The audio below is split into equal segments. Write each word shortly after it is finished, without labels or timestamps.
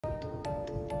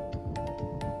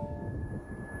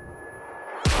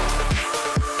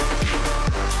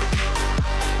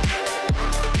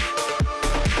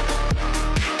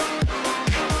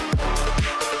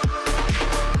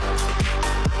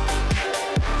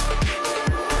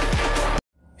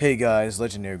Hey guys,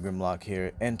 Legendary Grimlock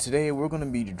here, and today we're going to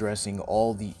be addressing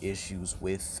all the issues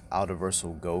with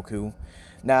Outerversal Goku.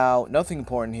 Now, nothing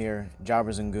important here.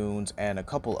 Jobbers and Goons and a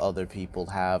couple other people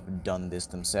have done this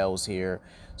themselves here,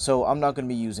 so I'm not going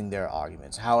to be using their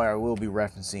arguments. However, I will be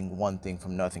referencing one thing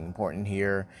from Nothing Important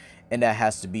here, and that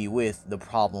has to be with the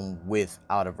problem with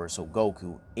Outerversal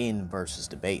Goku in versus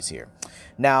debates here.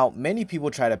 Now, many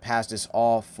people try to pass this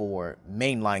off for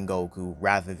mainline Goku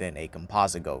rather than a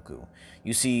composite Goku.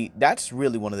 You see, that's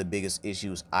really one of the biggest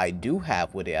issues I do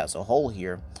have with it as a whole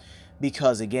here,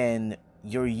 because again,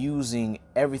 you're using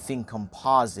everything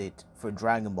composite for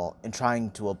Dragon Ball and trying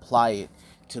to apply it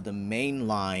to the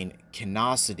mainline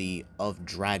canonicity of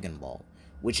Dragon Ball,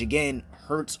 which again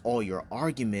hurts all your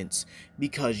arguments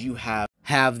because you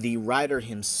have the writer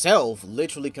himself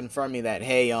literally confirming that,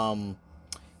 hey,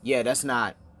 yeah, that's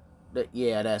not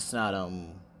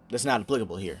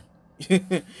applicable here.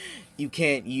 You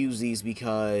can't use these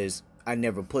because I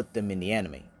never put them in the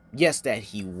anime. Yes, that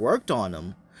he worked on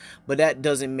them, but that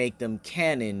doesn't make them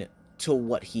canon to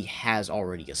what he has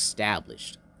already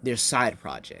established. They're side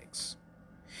projects.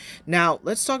 Now,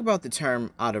 let's talk about the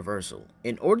term Outerversal.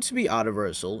 In order to be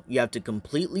Outerversal, you have to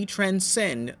completely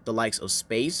transcend the likes of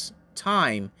space,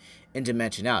 time, and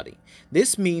dimensionality.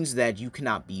 This means that you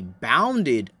cannot be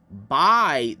bounded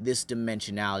by this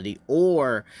dimensionality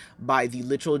or by the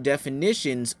literal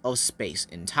definitions of space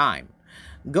and time.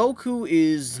 Goku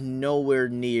is nowhere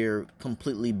near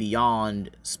completely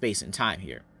beyond space and time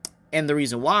here. And the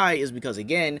reason why is because,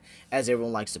 again, as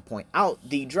everyone likes to point out,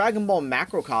 the Dragon Ball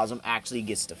macrocosm actually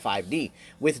gets to 5D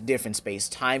with different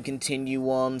space-time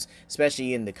continuums,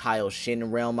 especially in the Kaioshin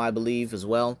realm, I believe, as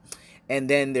well. And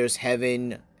then there's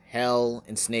Heaven, Hell,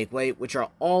 and Snake Way, which are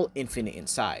all infinite in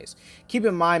size. Keep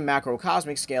in mind,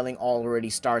 macrocosmic scaling already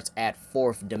starts at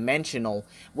 4th dimensional,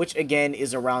 which again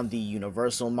is around the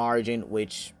universal margin,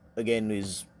 which again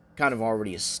is kind of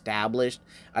already established.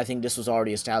 I think this was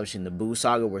already established in the Buu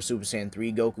Saga, where Super Saiyan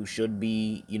 3 Goku should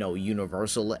be,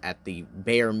 universal at the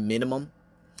bare minimum.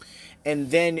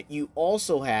 And then you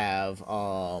also have,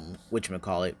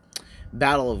 whatchamacallit,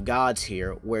 Battle of Gods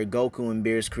here, where Goku and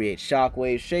Beerus create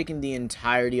shockwaves, shaking the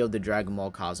entirety of the Dragon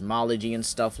Ball cosmology and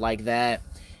stuff like that.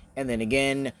 And then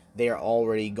again, they are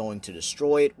already going to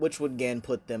destroy it, which would again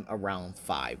put them around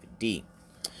 5D.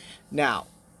 Now,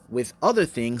 with other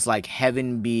things like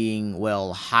Heaven being,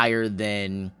 well, higher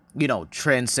than,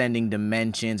 transcending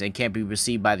dimensions and can't be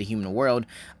perceived by the human world,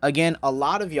 again, a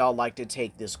lot of y'all like to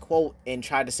take this quote and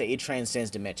try to say it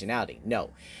transcends dimensionality.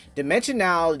 No.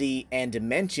 Dimensionality and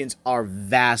dimensions are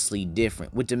vastly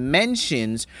different, with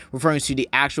dimensions referring to the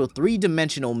actual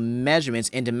three-dimensional measurements,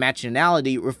 and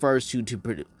dimensionality refers to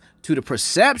the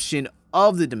perception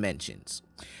of the dimensions,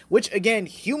 which, again,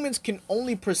 humans can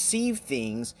only perceive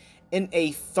things in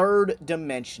a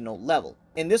third-dimensional level.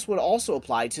 And this would also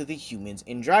apply to the humans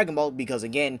in Dragon Ball because,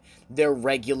 again, they're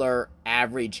regular,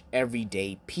 average,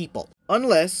 everyday people.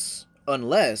 Unless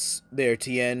they're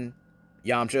Tien,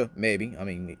 Yamcha, maybe. I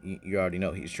mean, you already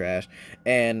know he's trash.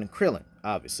 And Krillin,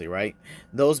 obviously, right?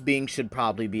 Those beings should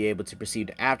probably be able to perceive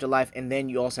the afterlife. And then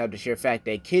you also have the sheer fact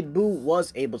that Kid Buu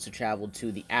was able to travel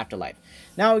to the afterlife.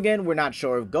 Now, again, we're not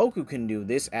sure if Goku can do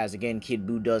this, as, again, Kid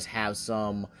Buu does have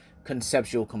some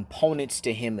conceptual components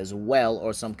to him as well,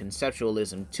 or some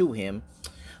conceptualism to him,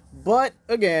 but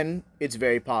again, it's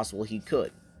very possible he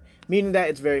could, meaning that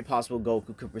it's very possible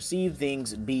Goku could perceive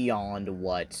things beyond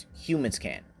what humans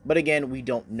can. But again, we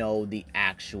don't know the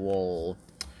actual,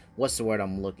 what's the word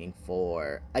I'm looking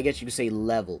for, I guess you could say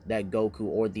level that Goku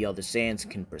or the other Saiyans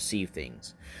can perceive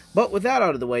things. But with that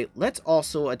out of the way, let's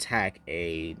also attack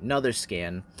another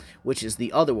scan, which is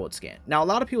the Otherworld scan. Now, a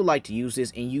lot of people like to use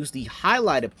this and use the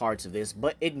highlighted parts of this,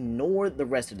 but ignore the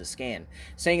rest of the scan,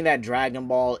 saying that Dragon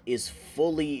Ball is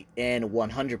fully and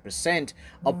 100%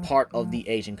 a part of the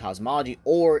Asian cosmology,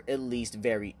 or at least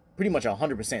pretty much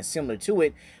 100% similar to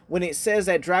it, when it says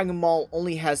that Dragon Ball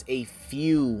only has a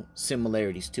few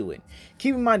similarities to it.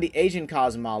 Keep in mind the Asian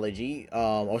cosmology,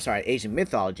 Asian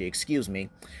mythology, excuse me,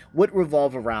 would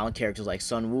revolve around characters like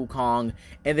Sun Wukong,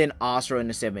 and then Asura and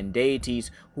the Seven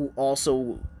Deities, who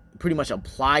also pretty much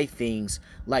apply things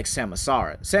like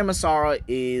Samsara. Samsara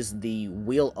is the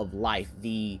wheel of life,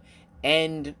 the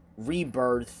end,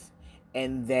 rebirth,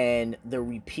 and then the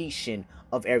repetition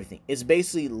of everything. It's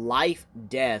basically life,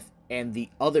 death, and the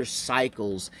other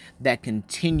cycles that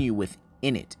continue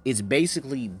within it. It's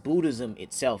basically Buddhism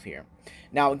itself here.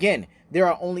 Now, again, there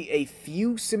are only a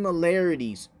few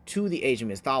similarities to the Asian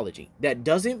mythology. That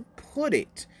doesn't put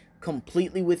it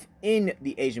completely within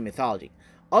the Asian mythology.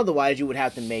 Otherwise, you would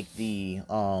have to make the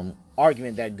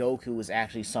argument that Goku is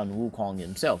actually Sun Wukong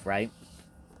himself, right?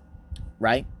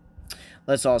 right?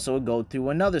 Let's also go through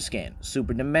another scan,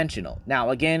 super dimensional.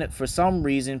 Now, again, for some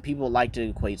reason, people like to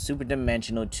equate super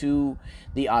dimensional to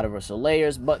the Outerversal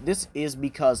layers, but this is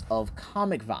because of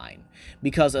Comic Vine,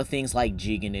 because of things like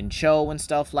Jigen and Cho and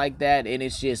stuff like that, and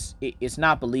it's just, it's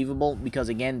not believable, because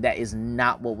again, that is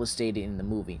not what was stated in the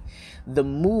movie. The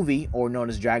movie, or known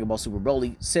as Dragon Ball Super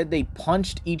Broly, said they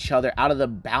punched each other out of the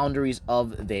boundaries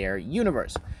of their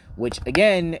universe, which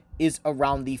again is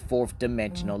around the 4th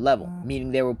dimensional level,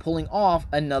 meaning they were pulling off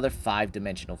another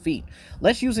 5-dimensional feat.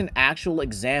 Let's use an actual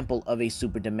example of a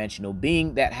super dimensional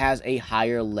being that has a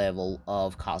higher level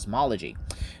of cosmology.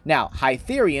 Now,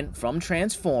 Hytherian from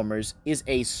Transformers is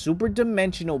a super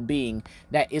dimensional being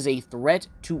that is a threat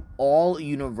to all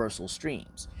universal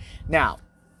streams. Now,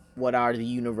 what are the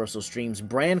universal streams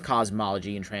brand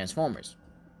cosmology in Transformers?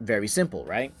 Very simple,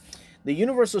 right? The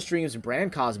Universal Stream's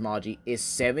brand cosmology is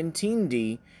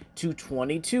 17D to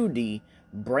 22D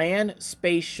brand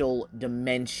spatial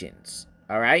dimensions,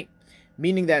 alright?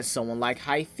 Meaning that someone like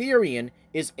Hytherian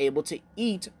is able to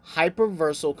eat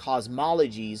hyperversal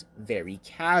cosmologies very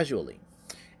casually.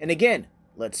 And again,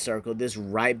 let's circle this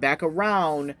right back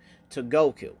around to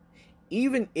Goku.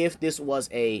 Even if this was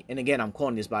and again I'm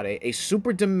quoting this by a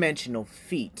super dimensional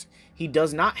feat, he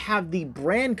does not have the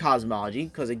brand cosmology,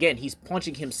 because again, he's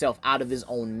punching himself out of his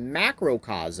own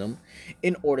macrocosm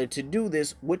in order to do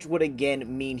this, which would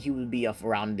again mean he would be up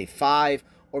around the 5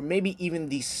 or maybe even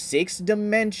the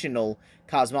 6-dimensional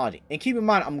cosmology. And keep in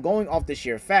mind, I'm going off the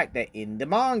sheer fact that in the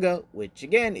manga, which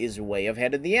again is way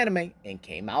ahead of the anime and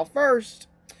came out first,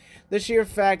 the sheer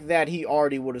fact that he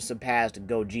already would have surpassed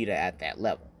Gogeta at that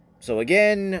level. So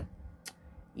again,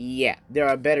 yeah, there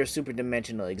are better super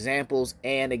dimensional examples,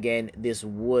 and again, this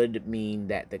would mean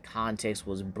that the context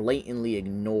was blatantly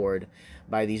ignored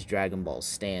by these Dragon Ball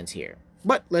stans here.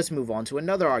 But let's move on to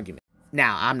another argument.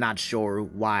 Now, I'm not sure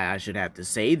why I should have to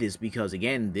say this, because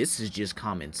again, this is just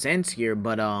common sense here,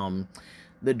 but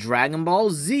the Dragon Ball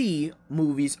Z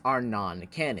movies are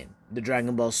non-canon. The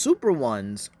Dragon Ball Super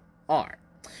ones are.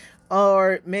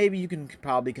 Or maybe you can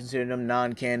probably consider them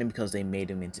non-canon because they made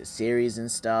them into series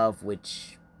and stuff,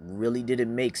 which really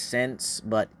didn't make sense,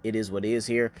 but it is what it is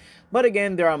here. But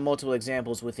again, there are multiple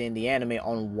examples within the anime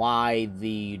on why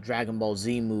the Dragon Ball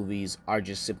Z movies are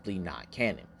just simply not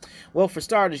canon. Well, for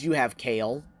starters, you have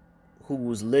Kale, who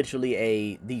was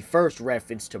literally the first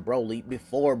reference to Broly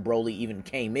before Broly even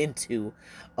came into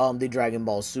the Dragon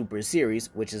Ball Super series,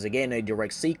 which is again a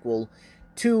direct sequel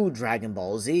to Dragon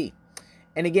Ball Z.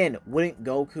 And again, wouldn't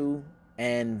Goku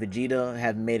and Vegeta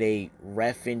have made a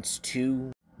reference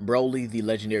to Broly, the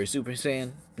legendary Super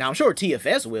Saiyan? Now, I'm sure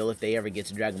TFS will if they ever get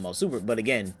to Dragon Ball Super, but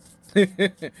again,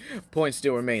 point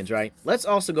still remains, right? Let's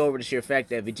also go over the sheer fact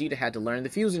that Vegeta had to learn the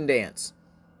fusion dance.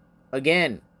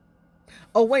 Again.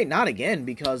 Oh, wait, not again,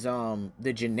 because the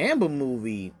Janamba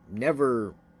movie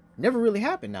never really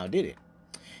happened now, did it?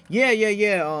 Yeah,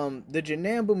 the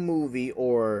Janamba movie,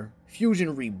 or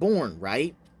Fusion Reborn,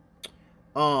 right?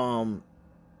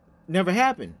 Never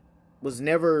happened. Was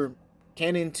never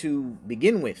canon to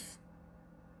begin with.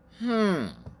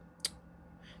 Sounds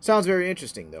very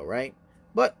interesting though, right?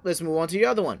 But let's move on to the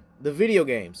other one, the video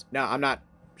games. Now, I'm not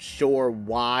sure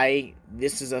why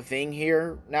this is a thing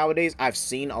here nowadays. I've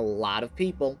seen a lot of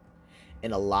people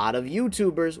and a lot of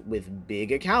YouTubers with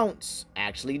big accounts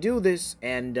actually do this,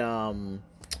 and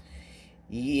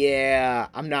yeah,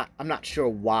 I'm not sure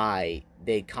why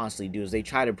they constantly do is they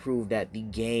try to prove that the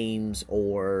games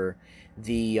or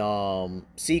the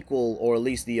sequel, or at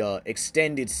least the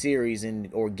extended series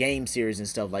or game series and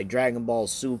stuff like Dragon Ball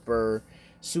Super,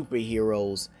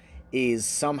 Superheroes, is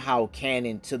somehow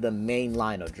canon to the main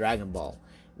line of Dragon Ball.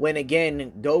 When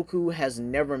again, Goku has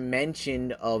never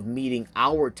mentioned of meeting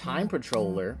our Time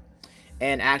Patroller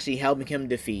and actually helping him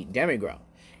defeat Demigra.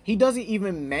 He doesn't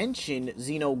even mention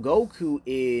Xenogoku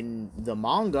in the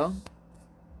manga.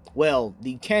 Well,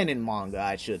 the canon manga,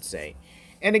 I should say.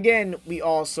 And again, we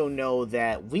also know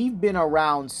that we've been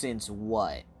around since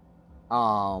what?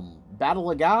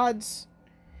 Battle of Gods?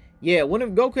 Yeah,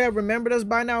 wouldn't Goku have remembered us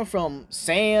by now from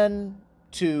Saiyan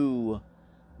to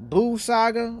Buu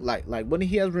Saga? Like wouldn't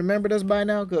he have remembered us by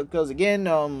now? Because again,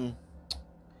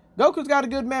 Goku's got a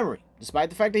good memory. Despite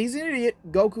the fact that he's an idiot,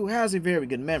 Goku has a very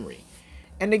good memory.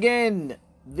 And again,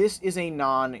 this is a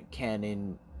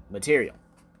non-canon material.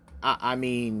 I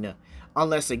mean,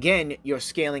 unless again, you're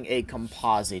scaling a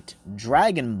composite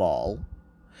Dragon Ball,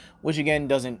 which again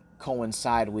doesn't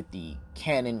coincide with the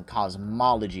canon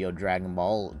cosmology of Dragon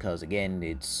Ball, because again,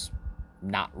 it's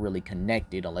not really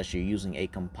connected unless you're using a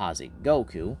composite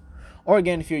Goku. Or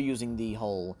again, if you're using the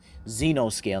whole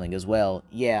Xeno scaling as well,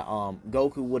 yeah,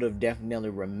 Goku would have definitely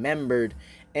remembered.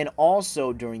 And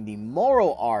also during the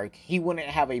Moro arc, he wouldn't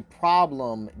have a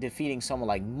problem defeating someone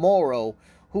like Moro,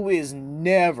 who is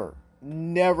never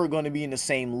going to be in the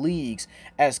same leagues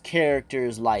as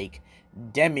characters like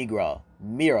Demigra,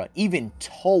 Mira, even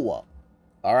Toa.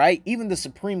 All right, even the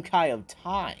Supreme Kai of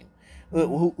Time,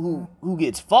 who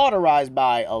gets fodderized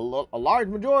by a large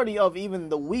majority of even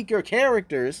the weaker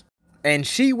characters, and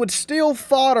she would still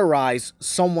fodderize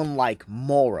someone like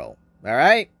Moro. All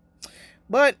right,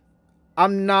 but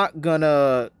I'm not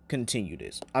gonna continue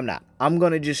this. I'm not. I'm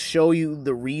gonna just show you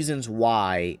the reasons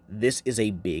why this is a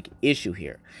big issue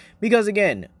here, because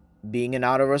again, being an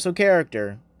Outerversal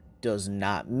character does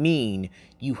not mean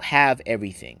you have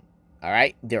everything. All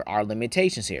right, there are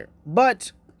limitations here,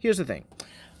 but here's the thing.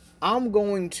 I'm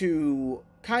going to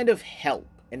kind of help,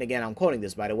 and again, I'm quoting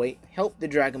this, by the way, help the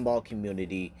Dragon Ball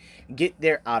community get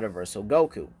their Outerversal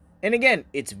Goku. And again,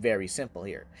 it's very simple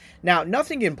here. Now,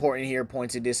 nothing important here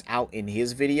pointed this out in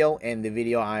his video, and the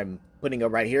video I'm putting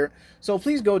up right here. So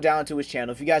please go down to his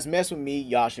channel. If you guys mess with me,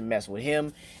 y'all should mess with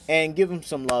him, and give him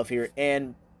some love here,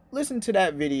 and listen to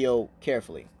that video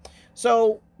carefully.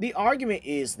 So the argument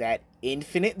is that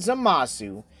Infinite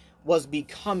Zamasu was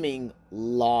becoming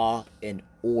law and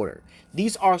order.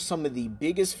 These are some of the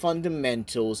biggest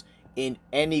fundamentals in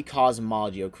any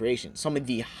cosmology of creation, some of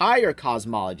the higher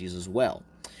cosmologies as well.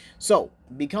 So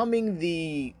becoming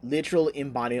the literal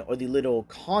embodiment or the literal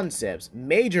concepts,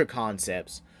 major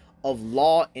concepts of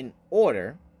law and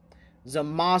order,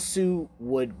 Zamasu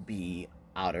would be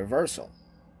Outerversal.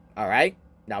 All right,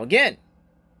 now again,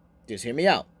 just hear me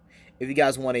out. If you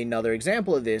guys want another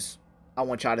example of this, I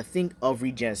want y'all to think of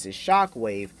Regenesis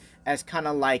Shockwave as kind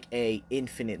of like a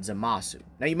infinite Zamasu.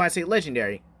 Now you might say,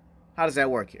 legendary, how does that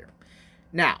work here?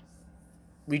 Now,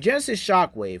 Regenesis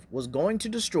Shockwave was going to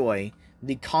destroy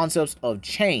the concepts of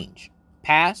change,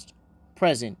 past,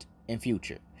 present, and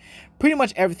future. Pretty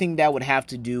much everything that would have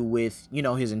to do with, you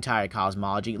know, his entire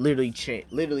cosmology,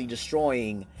 literally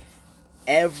destroying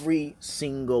every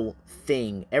single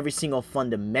thing, every single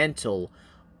fundamental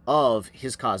of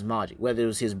his cosmology. Whether it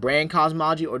was his brand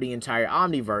cosmology or the entire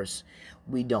omniverse,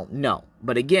 we don't know.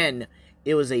 But again,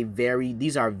 it was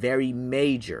these are very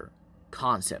major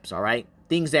concepts, all right?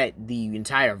 Things that the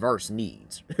entire verse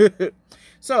needs.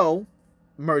 So,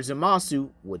 Merge Zamasu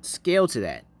would scale to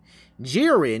that.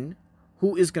 Jiren,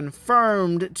 who is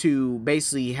confirmed to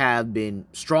basically have been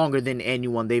stronger than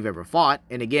anyone they've ever fought,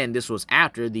 and again, this was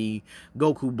after the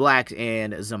Goku Black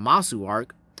and Zamasu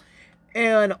arc,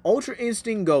 and Ultra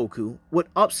Instinct Goku would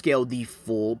upscale the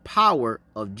full power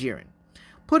of Jiren,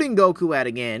 putting Goku at,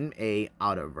 again, a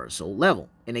Outerversal level.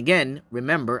 And again,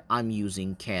 remember, I'm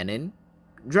using canon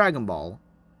Dragon Ball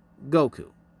Goku.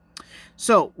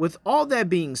 So, with all that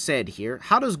being said here,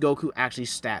 how does Goku actually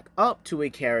stack up to a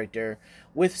character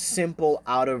with simple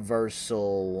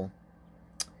Outerversal,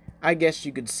 I guess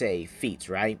you could say, feats,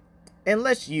 right? And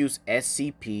let's use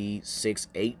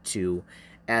SCP-682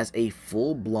 as a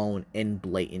full-blown and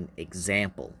blatant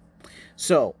example.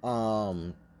 So,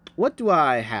 what do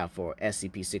I have for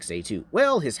SCP-682?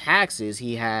 Well, his hacks is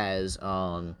he has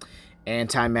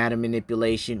antimatter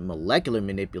manipulation, molecular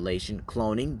manipulation,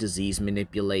 cloning, disease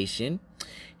manipulation.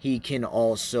 He can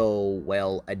also,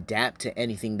 well, adapt to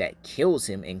anything that kills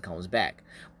him and comes back.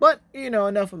 But, you know,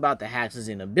 enough about the hacks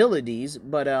and abilities.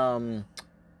 But,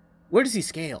 where does he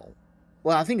scale?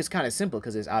 Well, I think it's kind of simple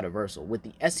because it's Outerversal. With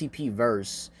the SCP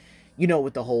verse, you know,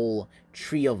 with the whole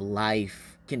tree of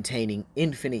life containing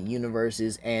infinite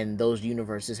universes and those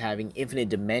universes having infinite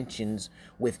dimensions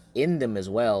within them as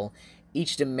well,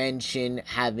 each dimension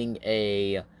having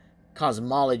a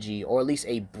cosmology, or at least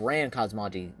a brand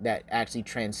cosmology, that actually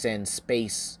transcends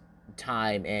space,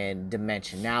 time, and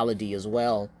dimensionality as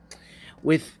well.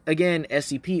 With, again,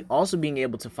 SCP also being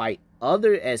able to fight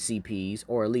other SCPs,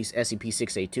 or at least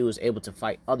SCP-682 is able to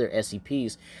fight other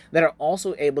SCPs that are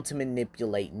also able to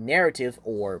manipulate narrative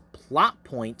or plot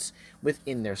points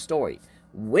within their story.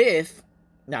 With,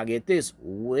 now get this,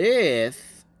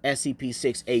 with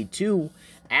SCP-682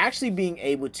 actually being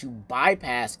able to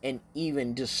bypass and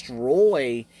even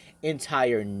destroy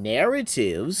entire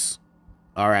narratives,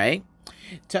 all right,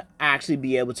 to actually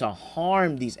be able to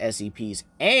harm these SCPs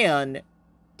and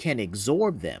can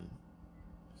absorb them.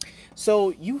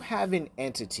 So you have an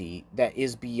entity that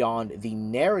is beyond the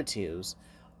narratives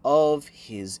of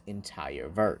his entire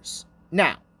verse.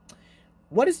 Now,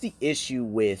 what is the issue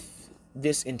with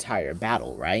this entire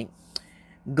battle, right?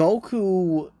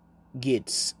 Goku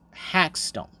gets hack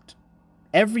stumped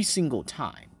every single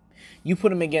time. You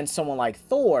put him against someone like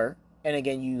Thor, and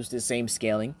again, you use the same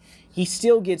scaling, he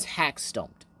still gets hack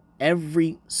stumped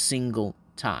every single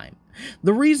time.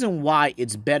 The reason why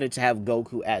it's better to have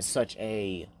Goku at such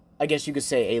a, I guess you could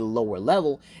say, a lower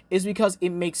level is because it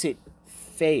makes it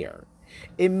fair.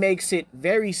 It makes it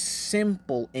very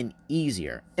simple and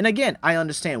easier. And again, I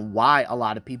understand why a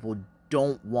lot of people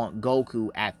don't want Goku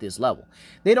at this level.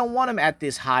 They don't want him at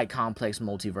this high complex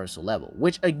multiversal level,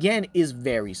 which again is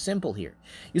very simple here.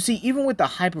 You see, even with the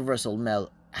hyperversal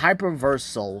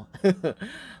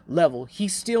level, he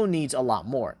still needs a lot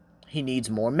more. He needs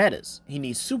more metas. He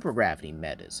needs supergravity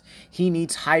metas. He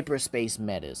needs hyperspace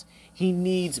metas. He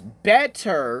needs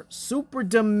better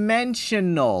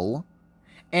superdimensional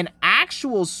and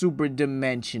actual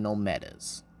superdimensional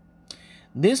metas.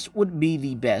 This would be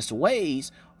the best ways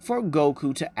for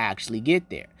Goku to actually get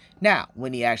there. Now,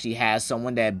 when he actually has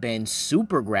someone that bends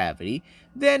supergravity,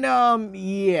 then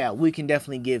yeah, we can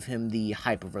definitely give him the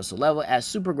hyperversal level, as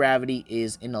supergravity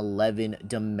is an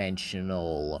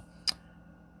 11-dimensional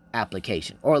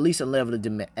application, or at least an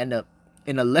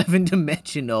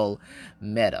 11-dimensional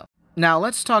meta. Now,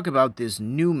 let's talk about this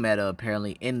new meta,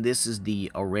 apparently, and this is the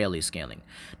Aurelia scaling.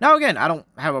 Now, again, I don't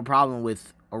have a problem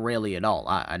with Aurelia at all.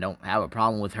 I don't have a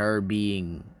problem with her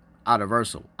being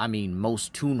Outerversal. I mean,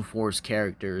 most Toon Force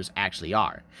characters actually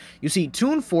are. You see,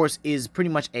 Toon Force is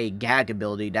pretty much a gag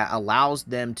ability that allows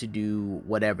them to do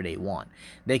whatever they want.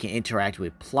 They can interact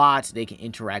with plots, they can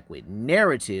interact with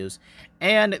narratives,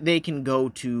 and they can go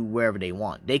to wherever they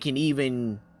want. They can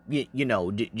even, you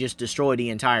know, just destroy the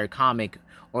entire comic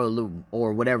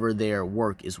or whatever their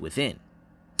work is within.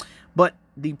 But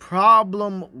the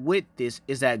problem with this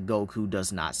is that Goku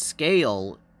does not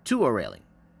scale to Aurelia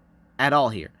at all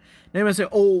here. Now you might say,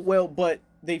 oh, well, but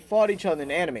they fought each other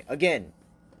in anime. Again,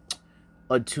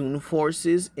 a Toon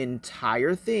Force's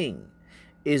entire thing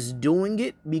is doing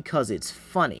it because it's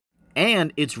funny.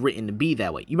 And it's written to be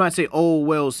that way. You might say, oh,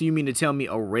 well, so you mean to tell me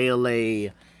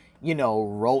Aurelia, you know,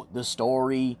 wrote the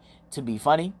story to be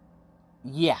funny?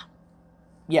 Yeah.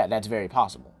 Yeah, that's very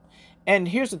possible. And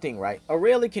here's the thing, right?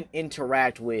 Aurelia can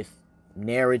interact with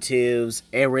narratives.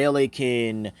 Aurelia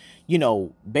can, you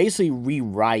know, basically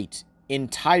rewrite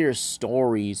entire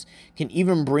stories, can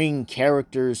even bring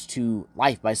characters to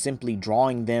life by simply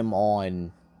drawing them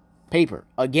on paper.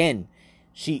 Again,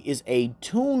 she is a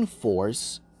Toon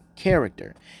Force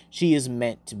character. She is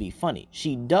meant to be funny.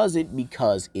 She does it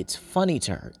because it's funny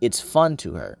to her. It's fun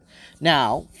to her.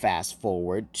 Now, fast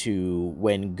forward to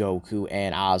when Goku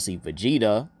and obviously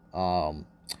Vegeta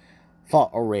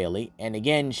fought Aurelia, and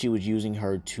again, she was using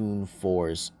her Toon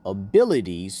Force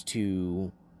abilities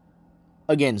to,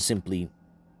 again, simply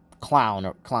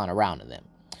clown around in them.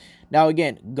 Now,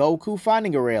 again, Goku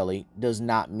finding Aurelia does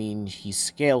not mean he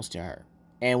scales to her.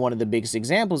 And one of the biggest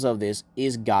examples of this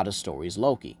is God of Stories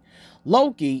Loki.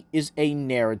 Loki is a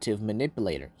narrative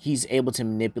manipulator. He's able to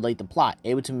manipulate the plot,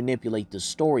 able to manipulate the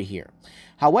story here.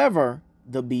 However,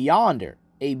 the Beyonder,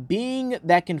 a being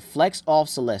that can flex off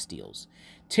Celestials,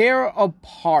 tear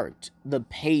apart the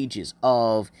pages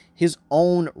of his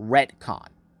own retcon,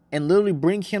 and literally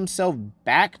bring himself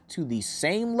back to the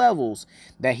same levels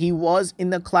that he was in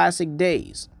the classic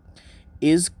days,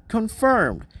 is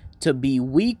confirmed to be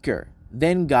weaker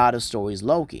than God of Stories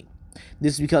Loki.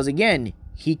 This is because, again,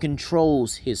 he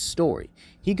controls his story.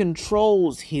 He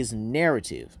controls his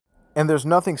narrative. And there's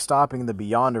nothing stopping the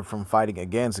Beyonder from fighting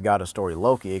against God of Story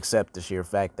Loki except the sheer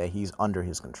fact that he's under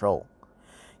his control.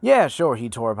 Yeah, sure, he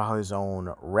tore about his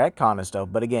own retcon and stuff,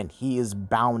 but again, he is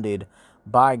bounded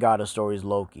by God of Stories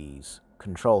Loki's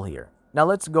control here. Now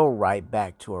let's go right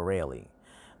back to Aurelia.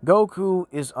 Goku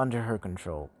is under her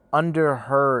control, under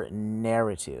her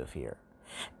narrative here.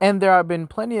 And there have been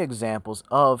plenty of examples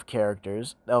of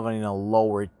characters of in a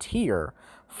lower tier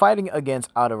fighting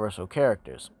against Outerversal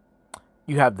characters.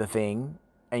 You have the Thing,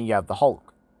 and you have the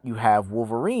Hulk. You have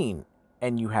Wolverine,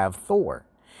 and you have Thor.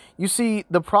 You see,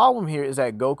 the problem here is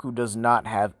that Goku does not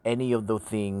have any of the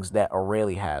things that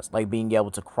Aurelia has, like being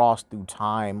able to cross through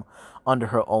time under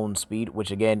her own speed,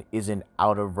 which again is an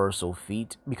Outerversal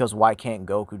feat, because why can't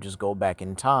Goku just go back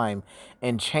in time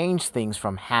and change things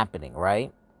from happening,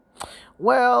 right?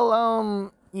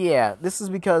 Well, yeah, this is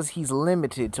because he's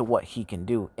limited to what he can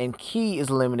do, and Ki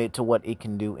is limited to what it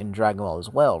can do in Dragon Ball as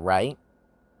well, right?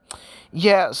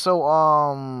 Yeah,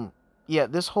 so, yeah,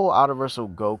 this whole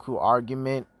Outerversal Goku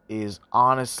argument is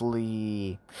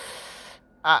honestly,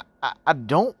 I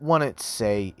don't want to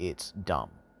say it's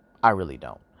dumb. I really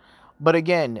don't. But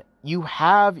again, you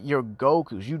have your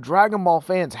Gokus. You Dragon Ball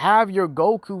fans have your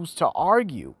Gokus to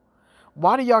argue.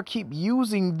 Why do y'all keep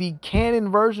using the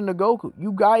canon version of Goku?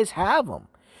 You guys have them.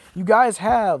 You guys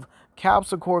have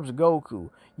Capsule Corp's Goku.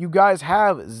 You guys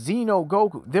have Xeno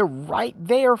Goku. They're right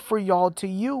there for y'all to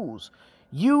use.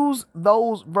 Use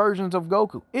those versions of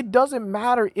Goku. It doesn't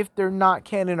matter if they're not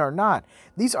canon or not.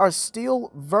 These are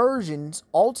still versions,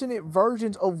 alternate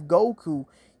versions of Goku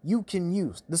you can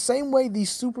use. The same way these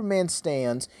Superman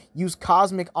stands use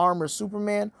Cosmic Armor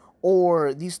Superman,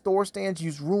 or these Thor stands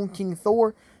use Rune King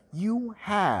Thor, you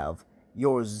have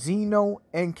your Xeno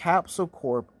and Capsule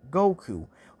Corp Goku,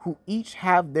 who each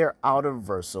have their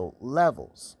Outerversal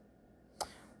levels.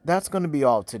 That's going to be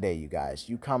all today, you guys.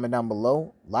 You comment down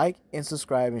below, like, and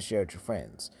subscribe, and share with your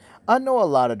friends. I know a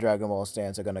lot of Dragon Ball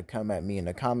stands are going to come at me in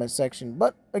the comment section,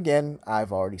 but again,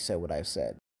 I've already said what I've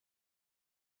said.